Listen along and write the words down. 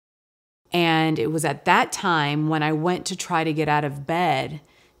And it was at that time when I went to try to get out of bed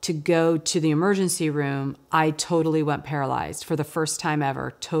to go to the emergency room, I totally went paralyzed for the first time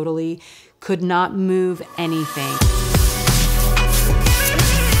ever. Totally could not move anything.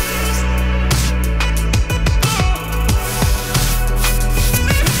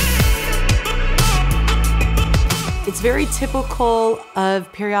 It's very typical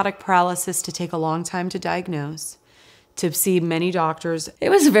of periodic paralysis to take a long time to diagnose, to see many doctors. It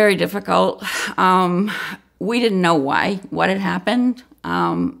was very difficult. We didn't know what had happened.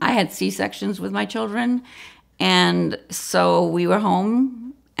 I had C-sections with my children, and so we were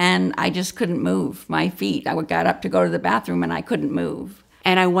home, and I just couldn't move my feet. I got up to go to the bathroom, and I couldn't move.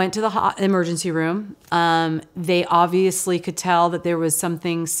 And I went to the emergency room. They obviously could tell that there was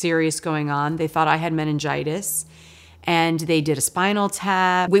something serious going on. They thought I had meningitis, and they did a spinal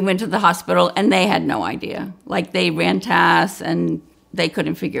tap. We went to the hospital, and they had no idea. Like, they ran tests, and they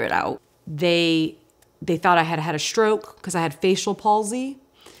couldn't figure it out. They thought I had had a stroke because I had facial palsy.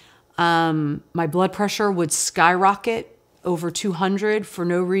 My blood pressure would skyrocket over 200 for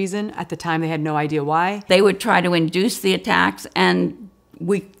no reason. At the time, they had no idea why. They would try to induce the attacks, and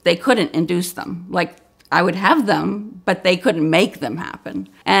they couldn't induce them. Like, I would have them, but they couldn't make them happen.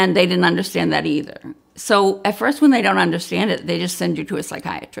 And they didn't understand that either. So at first, when they don't understand it, they just send you to a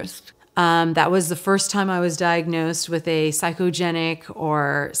psychiatrist. That was the first time I was diagnosed with a psychogenic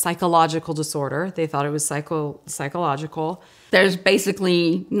or psychological disorder. They thought it was psychological. There's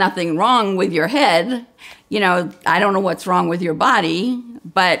basically nothing wrong with your head. I don't know what's wrong with your body,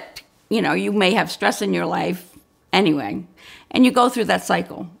 but, you may have stress in your life anyway. And you go through that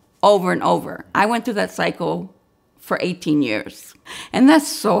cycle over and over. I went through that cycle for 18 years, and that's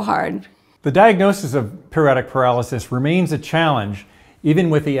so hard. The diagnosis of periodic paralysis remains a challenge,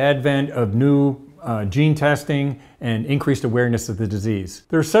 even with the advent of new gene testing and increased awareness of the disease.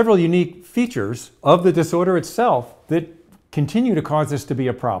 There are several unique features of the disorder itself that continue to cause this to be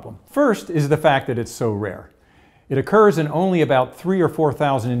a problem. First is the fact that it's so rare. It occurs in only about 3,000 or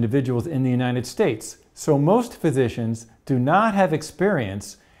 4,000 individuals in the United States, so most physicians do not have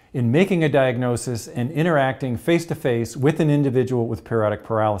experience in making a diagnosis and interacting face-to-face with an individual with periodic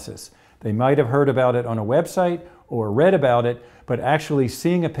paralysis. They might have heard about it on a website or read about it, but actually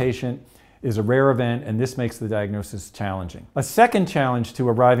seeing a patient is a rare event, and this makes the diagnosis challenging. A second challenge to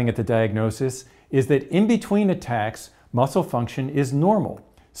arriving at the diagnosis is that in between attacks, muscle function is normal.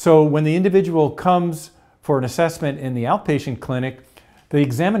 So when the individual comes for an assessment in the outpatient clinic, the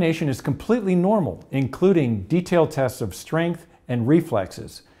examination is completely normal, including detailed tests of strength and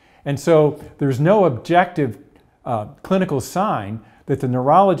reflexes. And so there's no objective clinical sign that the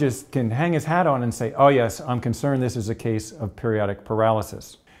neurologist can hang his hat on and say, oh yes, I'm concerned this is a case of periodic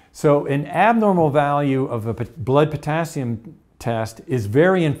paralysis. So an abnormal value of a blood potassium test is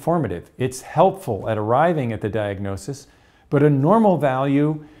very informative. It's helpful at arriving at the diagnosis, but a normal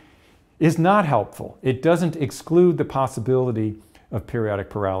value is not helpful. It doesn't exclude the possibility of periodic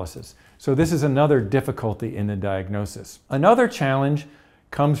paralysis. So this is another difficulty in the diagnosis. Another challenge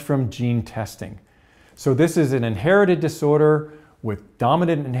comes from gene testing. So this is an inherited disorder with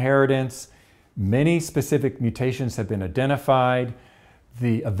dominant inheritance. Many specific mutations have been identified.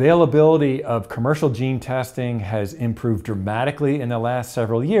 The availability of commercial gene testing has improved dramatically in the last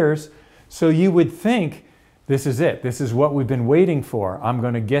several years. So you would think, this is it. This is what we've been waiting for. I'm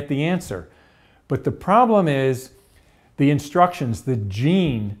going to get the answer. But the problem is the instructions, the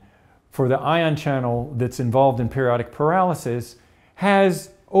gene for the ion channel that's involved in periodic paralysis has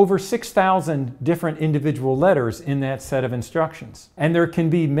over 6,000 different individual letters in that set of instructions. And there can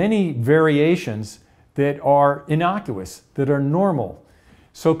be many variations that are innocuous, that are normal,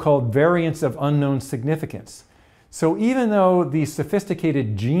 so-called variants of unknown significance. So even though these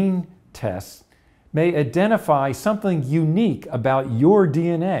sophisticated gene tests may identify something unique about your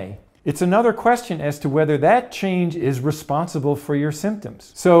DNA, it's another question as to whether that change is responsible for your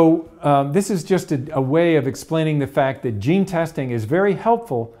symptoms. So this is just a way of explaining the fact that gene testing is very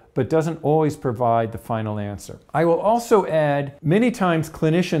helpful, but doesn't always provide the final answer. I will also add, many times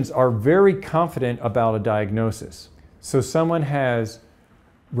clinicians are very confident about a diagnosis. So someone has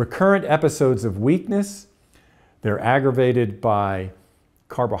recurrent episodes of weakness, they're aggravated by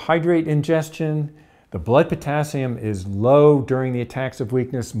carbohydrate ingestion, the blood potassium is low during the attacks of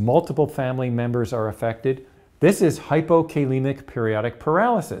weakness. Multiple family members are affected. This is hypokalemic periodic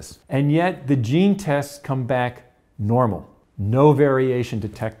paralysis. And yet the gene tests come back normal. No variation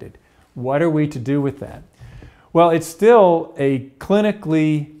detected. What are we to do with that? Well, it's still a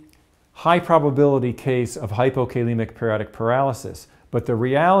clinically high probability case of hypokalemic periodic paralysis. But the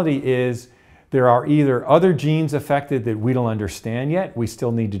reality is There are either other genes affected that we don't understand yet, we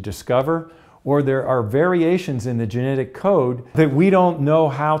still need to discover, or there are variations in the genetic code that we don't know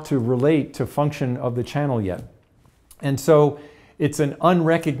how to relate to function of the channel yet. And so it's an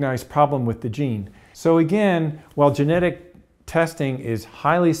unrecognized problem with the gene. So again, while genetic testing is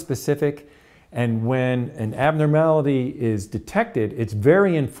highly specific, and when an abnormality is detected, it's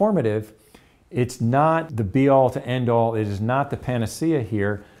very informative, it's not the be-all to end-all, it is not the panacea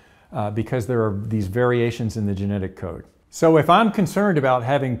here, because there are these variations in the genetic code. So if I'm concerned about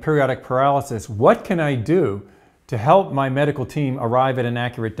having periodic paralysis, what can I do to help my medical team arrive at an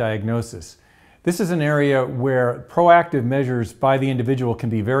accurate diagnosis? This is an area where proactive measures by the individual can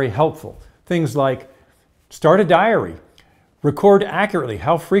be very helpful. Things like start a diary, record accurately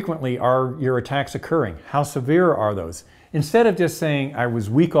how frequently are your attacks occurring, how severe are those. Instead of just saying I was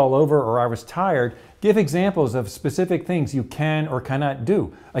weak all over or I was tired, give examples of specific things you can or cannot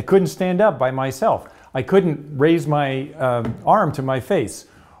do. I couldn't stand up by myself. I couldn't raise my arm to my face,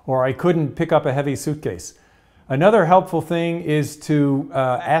 or I couldn't pick up a heavy suitcase. Another helpful thing is to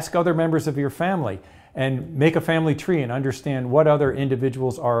ask other members of your family and make a family tree and understand what other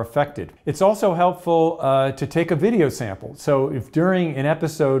individuals are affected. It's also helpful to take a video sample. So if during an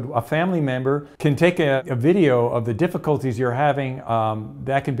episode a family member can take a video of the difficulties you're having,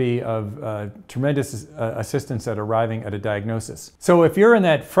 that can be of tremendous assistance at arriving at a diagnosis. So if you're in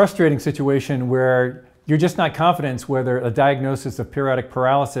that frustrating situation where you're just not confident whether a diagnosis of periodic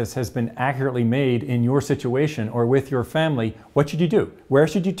paralysis has been accurately made in your situation or with your family, what should you do? Where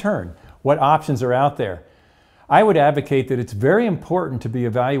should you turn? What options are out there? I would advocate that it's very important to be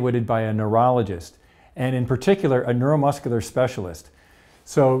evaluated by a neurologist, and in particular, a neuromuscular specialist.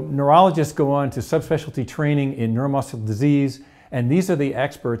 So neurologists go on to subspecialty training in neuromuscular disease, and these are the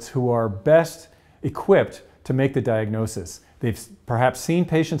experts who are best equipped to make the diagnosis. They've perhaps seen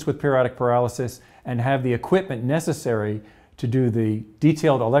patients with periodic paralysis and have the equipment necessary to do the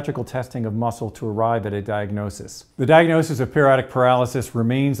detailed electrical testing of muscle to arrive at a diagnosis. The diagnosis of periodic paralysis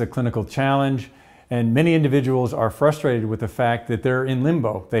remains a clinical challenge, and many individuals are frustrated with the fact that they're in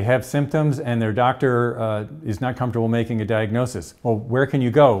limbo. They have symptoms and their doctor is not comfortable making a diagnosis. Well, where can you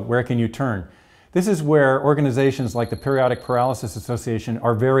go? Where can you turn? This is where organizations like the Periodic Paralysis Association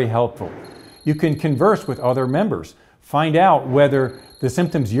are very helpful. You can converse with other members, find out whether the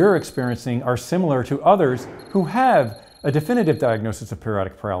symptoms you're experiencing are similar to others who have a definitive diagnosis of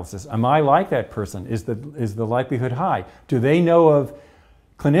periodic paralysis. Am I like that person? Is the likelihood high? Do they know of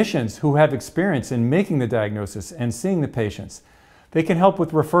clinicians who have experience in making the diagnosis and seeing the patients? They can help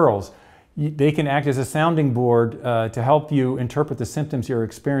with referrals. They can act as a sounding board to help you interpret the symptoms you're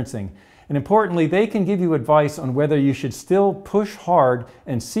experiencing. And importantly, they can give you advice on whether you should still push hard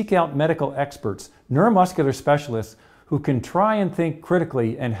and seek out medical experts, neuromuscular specialists, who can try and think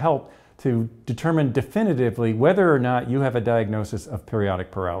critically and help to determine definitively whether or not you have a diagnosis of periodic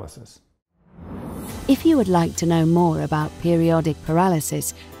paralysis. If you would like to know more about periodic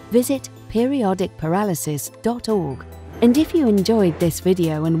paralysis, visit periodicparalysis.org. And if you enjoyed this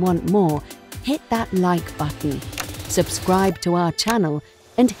video and want more, hit that like button, subscribe to our channel,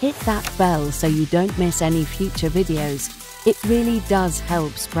 and hit that bell so you don't miss any future videos. It really does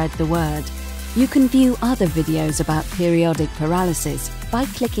help spread the word. You can view other videos about periodic paralysis by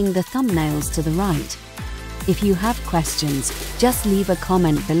clicking the thumbnails to the right. If you have questions, just leave a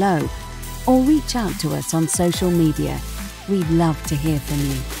comment below or reach out to us on social media. We'd love to hear from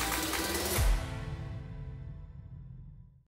you.